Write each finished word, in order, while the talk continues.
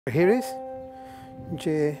Here is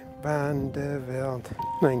J. van der Velde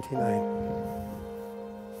 99.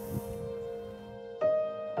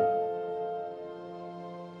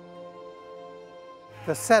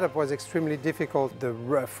 The setup was extremely difficult. The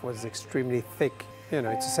rough was extremely thick. You know,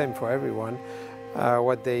 it's the same for everyone.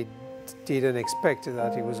 What they didn't expect is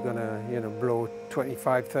that it was going to, blow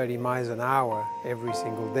 25, 30 miles an hour every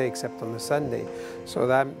single day except on the Sunday. So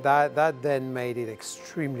that then made it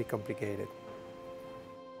extremely complicated.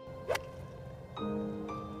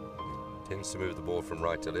 Tends to move the ball from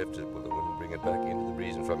right to left, it will bring it back into the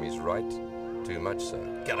breeze, and from his right, too much so.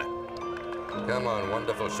 Get it! Come on,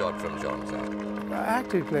 wonderful shot from John. I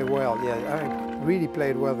actually played well, yeah. I really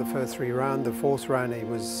played well the first 3 rounds. The 4th round, it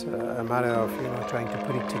was a matter of, trying to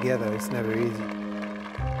put it together. It's never easy.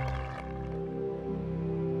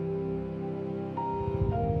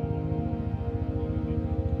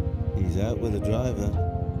 He's out with a driver.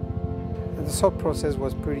 And the thought process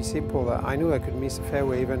was pretty simple. I knew I could miss a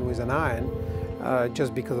fairway even with an iron,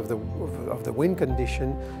 just because of the wind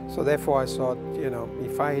condition. So therefore I thought,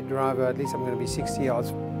 if I hit driver, at least I'm going to be 60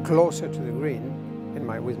 yards closer to the green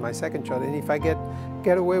with my second shot. And if I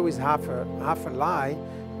get away with half a lie,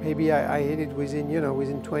 maybe I hit it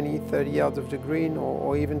within 20, 30 yards of the green,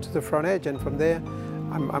 or even to the front edge. And from there,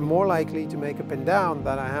 I'm more likely to make up and down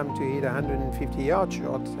than I am to hit a 150-yard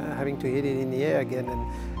shot, having to hit it in the air again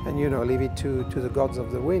and leave it to the gods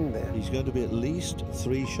of the wind there. He's going to be at least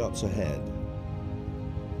 3 shots ahead.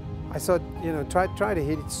 I thought, try to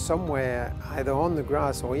hit it somewhere, either on the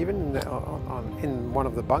grass or even in one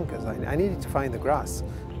of the bunkers. I needed to find the grass,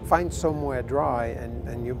 find somewhere dry,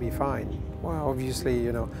 and you'll be fine. Well, obviously,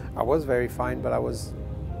 I was very fine, but I was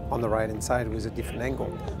on the right-hand side with a different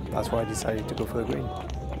angle. That's why I decided to go for the green.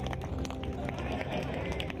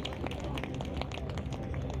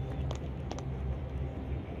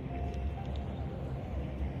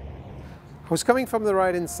 I was coming from the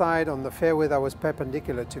right-hand side on the fairway that was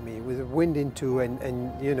perpendicular to me, with the wind into, and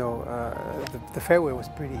the fairway was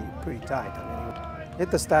pretty tight. I mean, it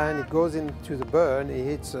hit the stand, it goes into the burn, it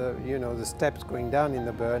hits the steps going down in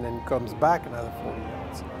the burn, and comes back another 40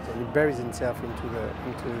 yards. And it buries itself into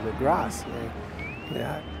the grass.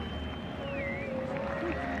 Yeah.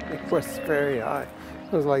 It was very high.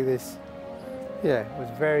 It was like this. Yeah, it was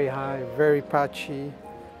very high, very patchy.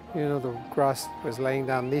 The grass was laying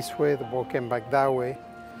down this way, the ball came back that way.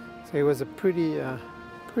 So it was a pretty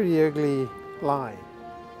ugly lie.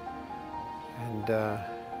 And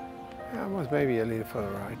I was maybe a little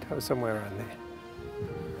further right. I was somewhere around there.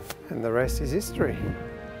 And the rest is history.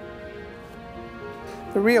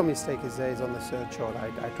 The real mistake is on the 3rd shot.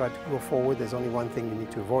 I tried to go forward. There's only one thing you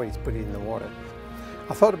need to avoid, is put it in the water.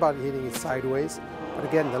 I thought about hitting it sideways, but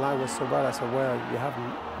again, the line was so bad. I said, well,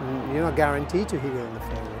 you're not guaranteed to hit it on the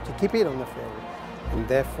fairway, to keep it on the fairway. And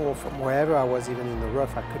therefore, from wherever I was, even in the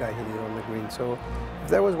rough, I could have hit it on the green. So if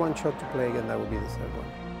there was one shot to play again, that would be the 3rd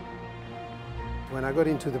one. When I got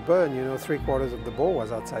into the burn, 3/4 of the ball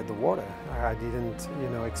was outside the water. I didn't,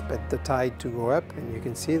 expect the tide to go up, and you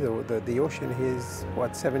can see the ocean here is,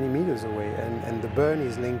 70 meters away, and the burn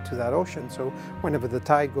is linked to that ocean. So whenever the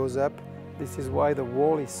tide goes up, this is why the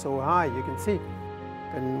wall is so high, you can see.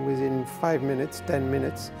 And within 5 minutes, 10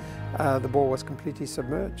 minutes, the ball was completely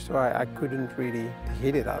submerged. So I couldn't really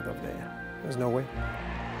hit it out of there. There's no way.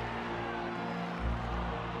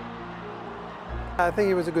 I think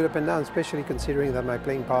it was a good up and down, especially considering that my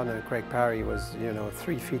playing partner, Craig Parry, was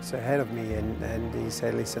 3 feet ahead of me, and he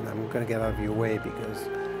said, listen, I'm going to get out of your way, because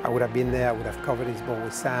I would have been there, I would have covered his ball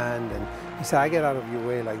with sand, and he said, I get out of your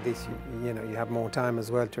way like this, you have more time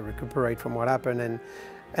as well to recuperate from what happened,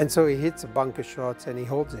 and so he hits the bunker shots and he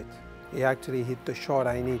holds it. He actually hit the shot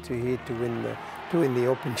I need to hit to win the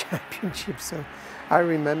Open Championship. So I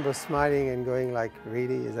remember smiling and going like,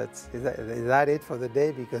 really, is that it for the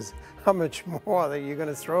day? Because how much more are you going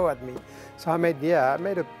to throw at me? So I made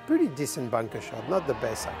a pretty decent bunker shot, not the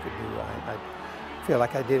best I could do. I feel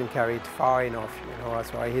like I didn't carry it far enough,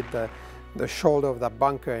 so I hit the shoulder of that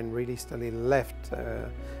bunker and released a little left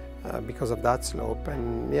because of that slope.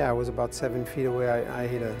 And yeah, I was about 7 feet away. I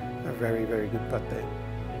hit a very, very good putt there.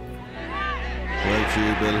 Won't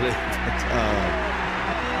you believe it?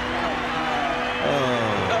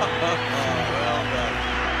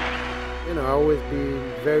 I always been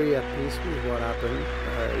very at peace with what happened.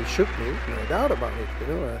 It shook me, no doubt about it.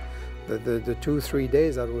 The 2-3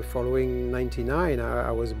 days that were following 99,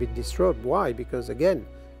 I was a bit distraught. Why? Because again,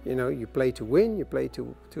 you play to win, you play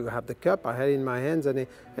to have the cup. I had it in my hands and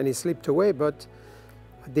it slipped away. But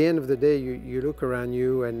at the end of the day, you look around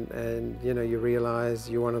you and you realize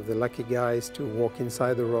you're one of the lucky guys to walk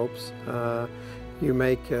inside the ropes. You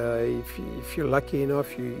make, if you're lucky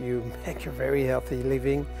enough, you make a very healthy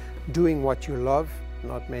living doing what you love.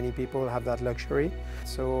 Not many people have that luxury.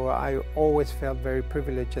 So I always felt very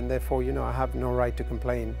privileged, and therefore, I have no right to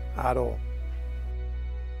complain at all.